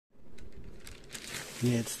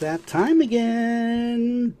It's that time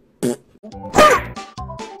again!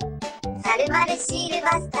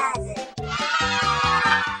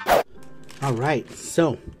 Alright,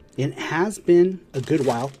 so it has been a good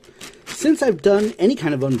while since I've done any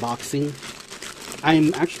kind of unboxing.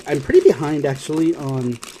 I'm pretty behind actually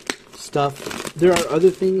on stuff. There are other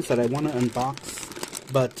things that I want to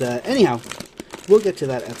unbox, but anyhow, we'll get to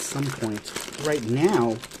that at some point. Right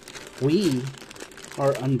now, we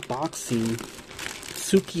are unboxing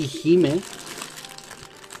Tsukihime,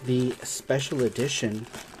 the special edition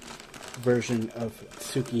version of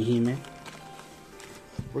Tsukihime.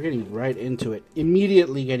 We're getting right into it.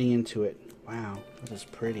 Immediately getting into it. Wow, that is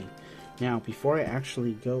pretty. Now, before I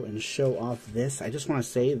actually go and show off this, I just want to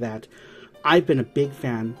say that I've been a big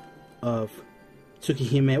fan of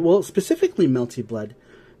Tsukihime, well, specifically Melty Blood.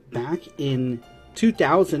 Back in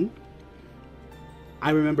 2000, I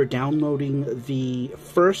remember downloading the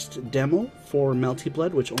first demo for Melty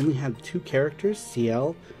Blood, which only had 2 characters,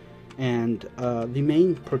 CL and the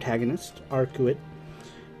main protagonist, Arcuit.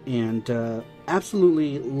 And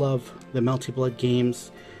absolutely love the Melty Blood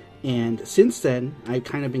games. And since then, I've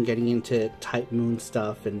kind of been getting into Type Moon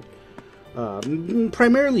stuff and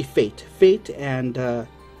primarily Fate and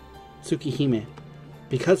Tsukihime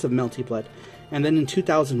because of Melty Blood. And then in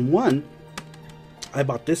 2001, I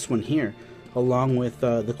bought this one here, along with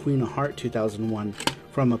the Queen of Heart 2001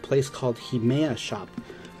 from a place called Himea Shop.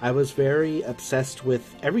 I was very obsessed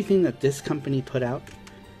with everything that this company put out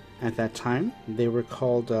at that time. They were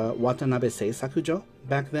called Watanabe Seisakujo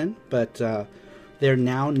back then, but they're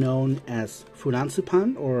now known as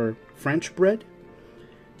Furansupan, or French bread,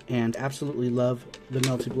 and absolutely love the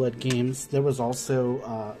Melty Blood games. There was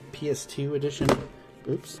also PS2 edition,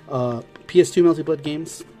 PS2 Melty Blood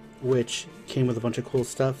games, which came with a bunch of cool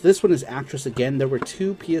stuff. This one is Actress again. There were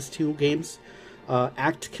 2 PS2 games,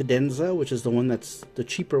 Act Cadenza, which is the one that's the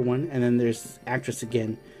cheaper one, and then there's Actress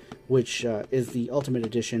again, which is the Ultimate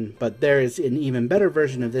Edition. But there is an even better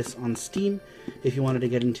version of this on Steam if you wanted to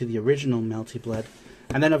get into the original Melty Blood.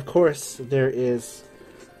 And then, of course, there is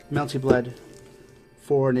Melty Blood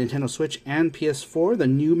for Nintendo Switch and PS4, the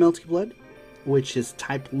new Melty Blood, which is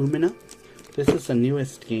Type Lumina. This is the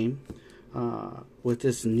newest game with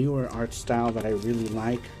this newer art style that I really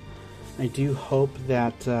like. I do hope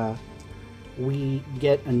that we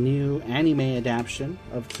get a new anime adaptation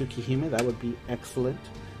of Tsukihime. That would be excellent.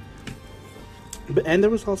 And there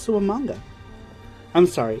was also a manga. I'm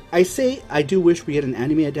sorry, I say I do wish we get an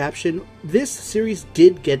anime adaptation. This series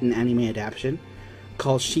did get an anime adaptation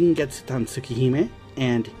called Shingetsutan Tsukihime,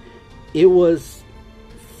 and it was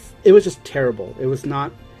just terrible. It was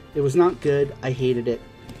not good. I hated it.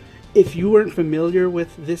 If you weren't familiar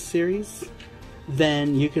with this series,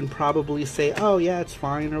 then you can probably say, oh yeah, it's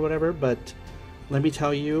fine or whatever, but let me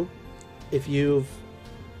tell you, if you've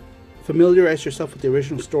familiarized yourself with the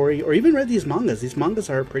original story, or even read these mangas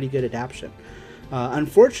are a pretty good adaptation.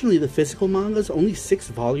 Unfortunately, the physical mangas, only 6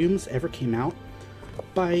 volumes ever came out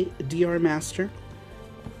by DR Master,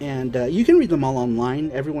 and you can read them all online.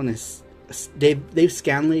 Everyone is they've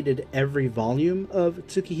scanlated every volume of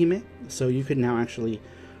Tsukihime, so you can now actually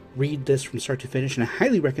read this from start to finish, and I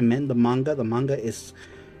highly recommend the manga. The manga is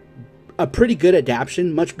a pretty good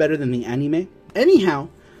adaptation, much better than the anime. Anyhow,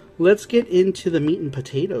 let's get into the meat and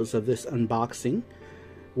potatoes of this unboxing,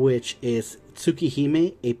 which is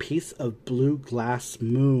Tsukihime, A Piece of Blue Glass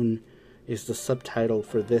Moon is the subtitle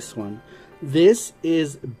for this one. This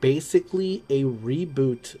is basically a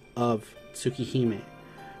reboot of Tsukihime.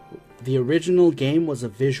 The original game was a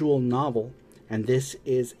visual novel, and this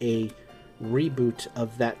is a reboot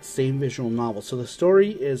of that same visual novel. So the story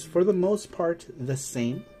is, for the most part, the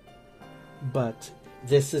same, but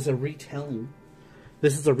this is a retelling.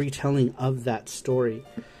 This is a retelling of that story.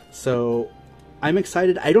 So I'm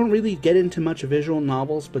excited. I don't really get into much visual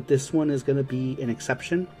novels, but this one is going to be an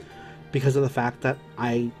exception because of the fact that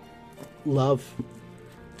I love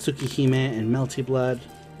Tsukihime and Melty Blood.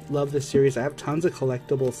 Love this series. I have tons of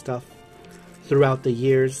collectible stuff throughout the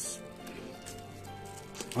years.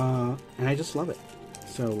 And I just love it.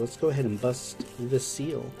 So let's go ahead and bust the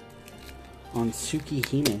seal on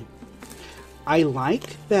Tsukihime. I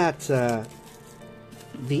like that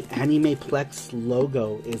the Animeplex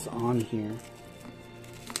logo is on here.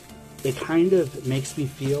 It kind of makes me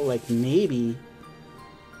feel like maybe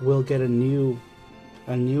we'll get a new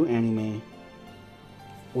anime,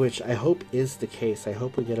 which I hope is the case. I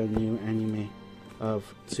hope we get a new anime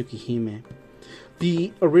of Tsukihime.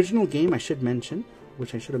 The original game, I should mention,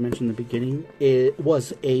 which I should have mentioned in the beginning, it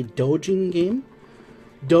was a doujin game.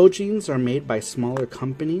 Doujins are made by smaller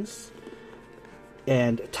companies,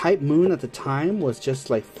 and Type Moon at the time was just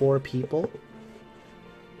like 4 people.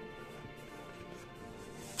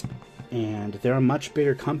 and they're a much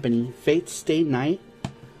bigger company. Fate Stay Night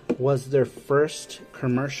was their first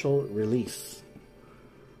commercial release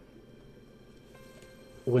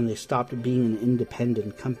when they stopped being an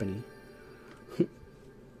independent company.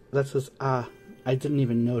 That's just, I didn't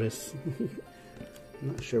even notice. I'm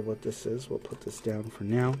not sure what this is. We'll put this down for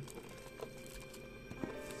now.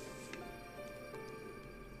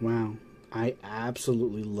 Wow, I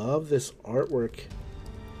absolutely love this artwork.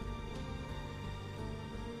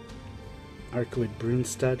 Arcuid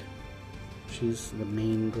Brunstad. She's the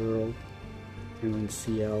main girl. And then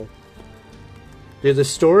CL. Dude, the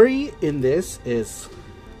story in this is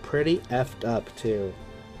pretty effed up too.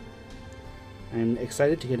 I'm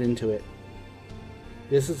excited to get into it.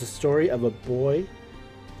 This is the story of a boy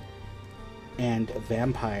and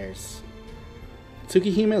vampires.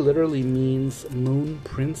 Tsukihime literally means moon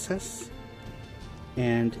princess.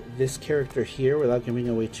 And this character here, without giving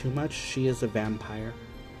away too much, she is a vampire.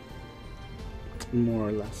 More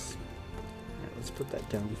or less. Alright, let's put that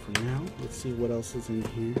down for now. Let's see what else is in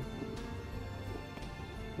here.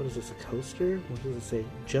 What is this, a coaster? What does it say?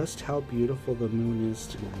 Just how beautiful the moon is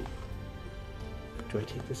tonight. Do I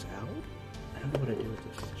take this out? I don't know what I do with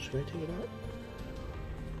this. Should I take it out?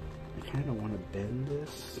 I kind of want to bend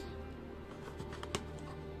this.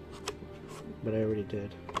 But I already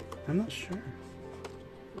did. I'm not sure.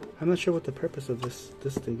 I'm not sure what the purpose of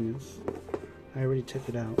this thing is. I already took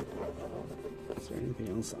it out. Is there anything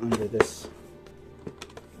else under this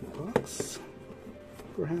box?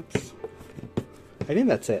 Perhaps. I think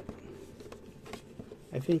that's it.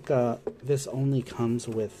 I think this only comes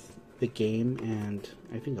with the game and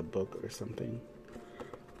I think a book or something.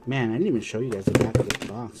 Man, I didn't even show you guys the back of this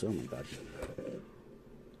box. Oh my gosh.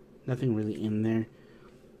 Nothing really in there.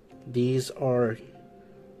 These are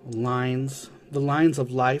lines. The lines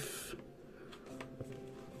of life.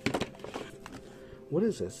 What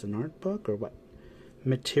is this? An art book or what?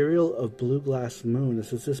 Material of Blue Glass Moon.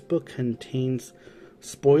 This book contains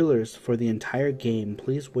spoilers for the entire game.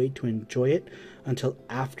 Please wait to enjoy it until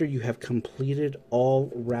after you have completed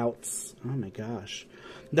all routes. Oh my gosh.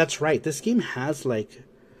 That's right. This game has like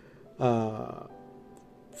 4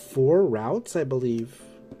 routes, I believe.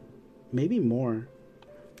 Maybe more.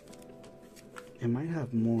 It might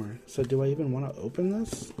have more. So do I even want to open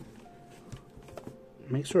this?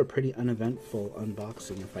 Makes for a pretty uneventful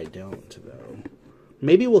unboxing if I don't, though.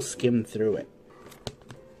 Maybe we'll skim through it.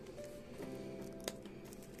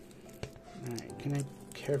 Alright, can I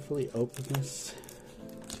carefully open this?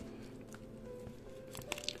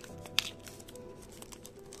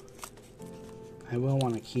 I will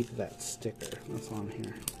want to keep that sticker that's on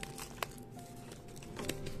here.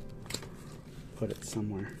 Put it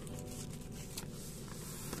somewhere.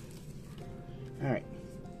 Alright.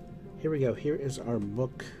 Here we go. Here is our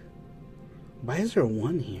book. Why is there a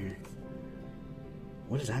 1 here?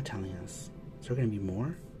 What is that telling us? Is there going to be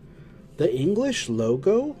more? The English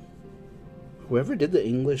logo? Whoever did the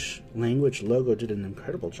English language logo did an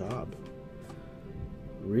incredible job.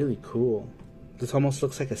 Really cool. This almost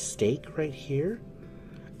looks like a stake right here.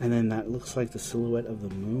 And then that looks like the silhouette of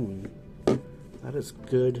the moon. That is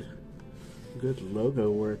good logo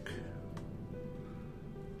work.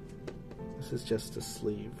 This is just a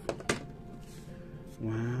sleeve.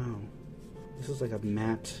 Wow. This is like a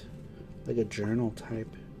matte, like a journal type.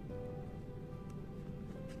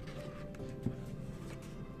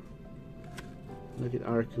 Look at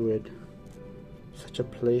Arcuid. Such a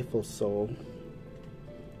playful soul.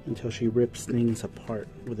 Until she rips things apart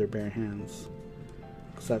with her bare hands.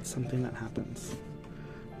 Because that's something that happens.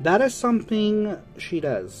 That is something she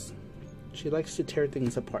does. She likes to tear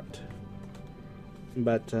things apart.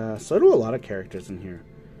 But so do a lot of characters in here.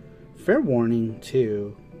 Fair warning,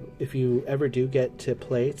 too. If you ever do get to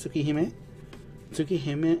play Tsukihime,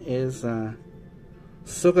 Tsukihime is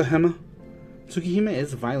Tsukihime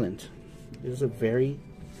is violent. It is a very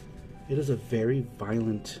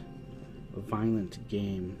violent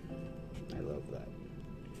game. I love that.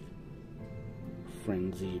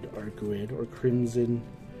 Frenzied Arcuid or Crimson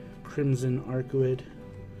Arcuid.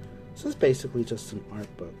 This is basically just an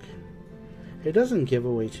art book. It doesn't give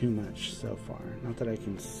away too much so far, not that I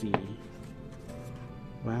can see.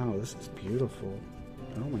 Wow, this is beautiful.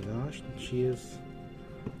 Oh my gosh, she is.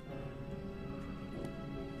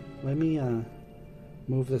 Let me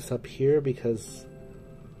move this up here because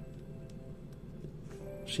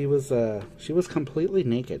she was completely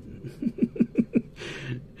naked.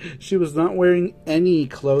 She was not wearing any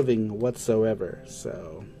clothing whatsoever.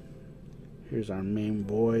 So here's our main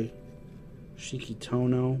boy,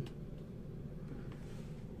 Shikitono.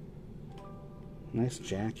 Nice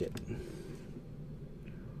jacket.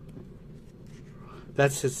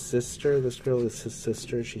 That's his sister. This girl is his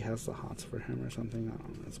sister. She has the hots for him or something. I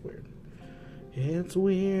don't know. It's weird. It's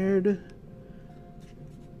weird.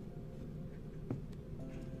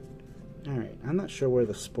 Alright, I'm not sure where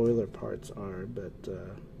the spoiler parts are, but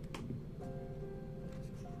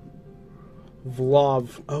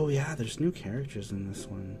Vlov. Oh yeah, there's new characters in this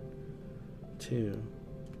one too.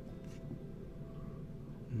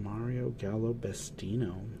 Mario Gallo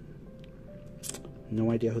Bestino. No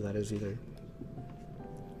idea who that is either.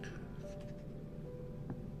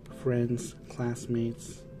 Friends,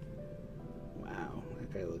 classmates. Wow,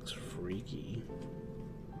 that guy looks freaky.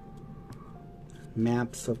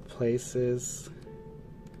 Maps of places.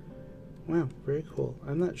 Wow, very cool.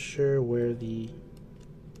 I'm not sure where the...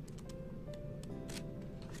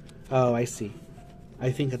 Oh, I see.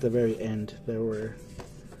 I think at the very end there were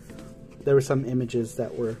some images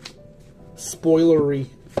that were spoilery,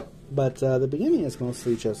 but the beginning is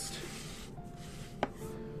mostly just...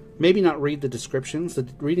 Maybe not read the descriptions.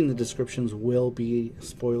 Reading the descriptions will be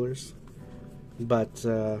spoilers. But,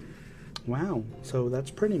 wow. So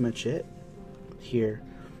that's pretty much it here.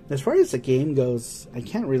 As far as the game goes, I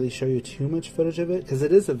can't really show you too much footage of it, because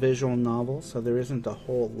it is a visual novel, so there isn't a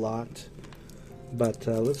whole lot. But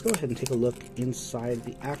let's go ahead and take a look inside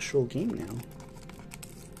the actual game now.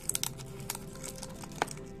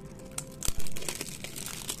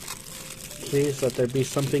 Please let there be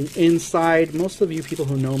something inside. Most of you people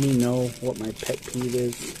who know me know what my pet peeve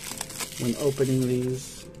is when opening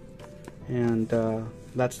these. And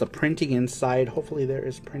that's the printing inside. Hopefully there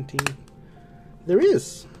is printing. There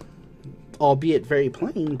is. Albeit very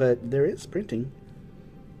plain, but there is printing.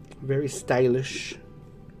 Very stylish.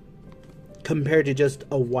 Compared to just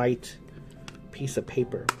a white piece of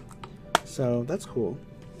paper. So that's cool.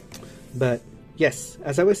 But yes,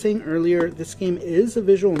 as I was saying earlier, this game is a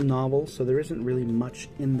visual novel, so there isn't really much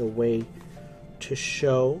in the way to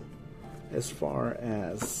show as far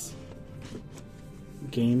as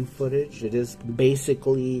game footage. It is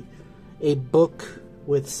basically a book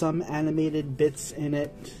with some animated bits in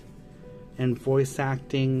it and voice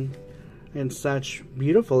acting and such.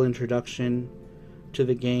 Beautiful introduction to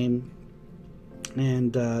the game.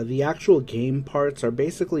 And the actual game parts are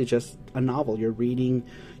basically just a novel. You're reading,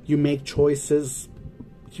 you make choices,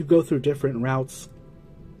 you go through different routes.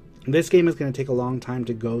 This game is going to take a long time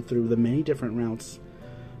to go through the many different routes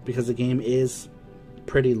because the game is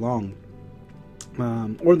pretty long.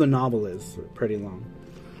 Or the novel is pretty long.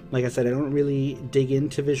 Like I said, I don't really dig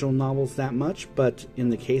into visual novels that much, but in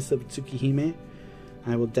the case of Tsukihime,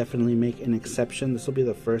 I will definitely make an exception. This will be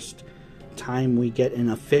the first time we get an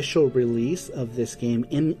official release of this game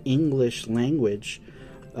in English language.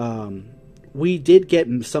 We did get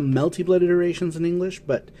some Melty Blood iterations in English,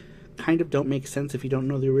 but kind of don't make sense if you don't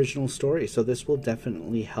know the original story. So this will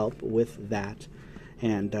definitely help with that.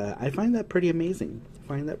 And I find that pretty amazing.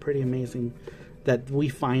 That we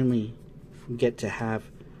finally get to have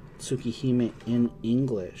Tsukihime in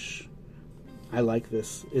English. I like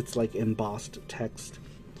this. It's like embossed text.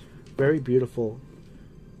 Very beautiful.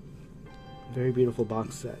 Very beautiful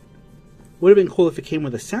box set. Would have been cool if it came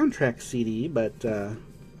with a soundtrack CD, but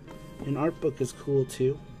an art book is cool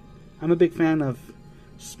too. I'm a big fan of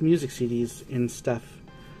music CDs and stuff.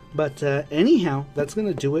 But anyhow, that's going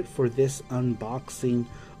to do it for this unboxing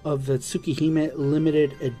of the Tsukihime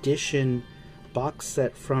limited edition box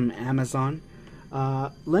set from Amazon.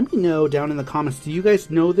 Let me know down in the comments, do you guys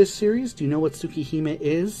know this series? Do you know what Tsukihime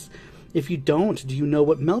is? If you don't, do you know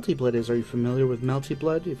what Melty Blood is? Are you familiar with Melty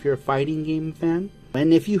Blood if you're a fighting game fan?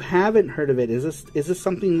 And if you haven't heard of it, is this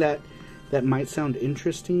something that might sound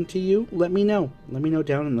interesting to you? Let me know. Let me know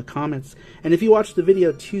down in the comments. And if you watched the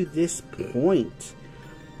video to this point,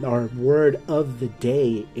 our word of the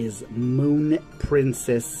day is Moon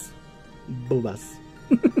Princess Boobas.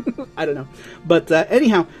 I don't know. But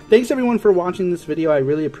anyhow, thanks everyone for watching this video. I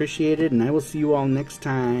really appreciate it, and I will see you all next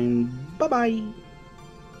time. Bye-bye.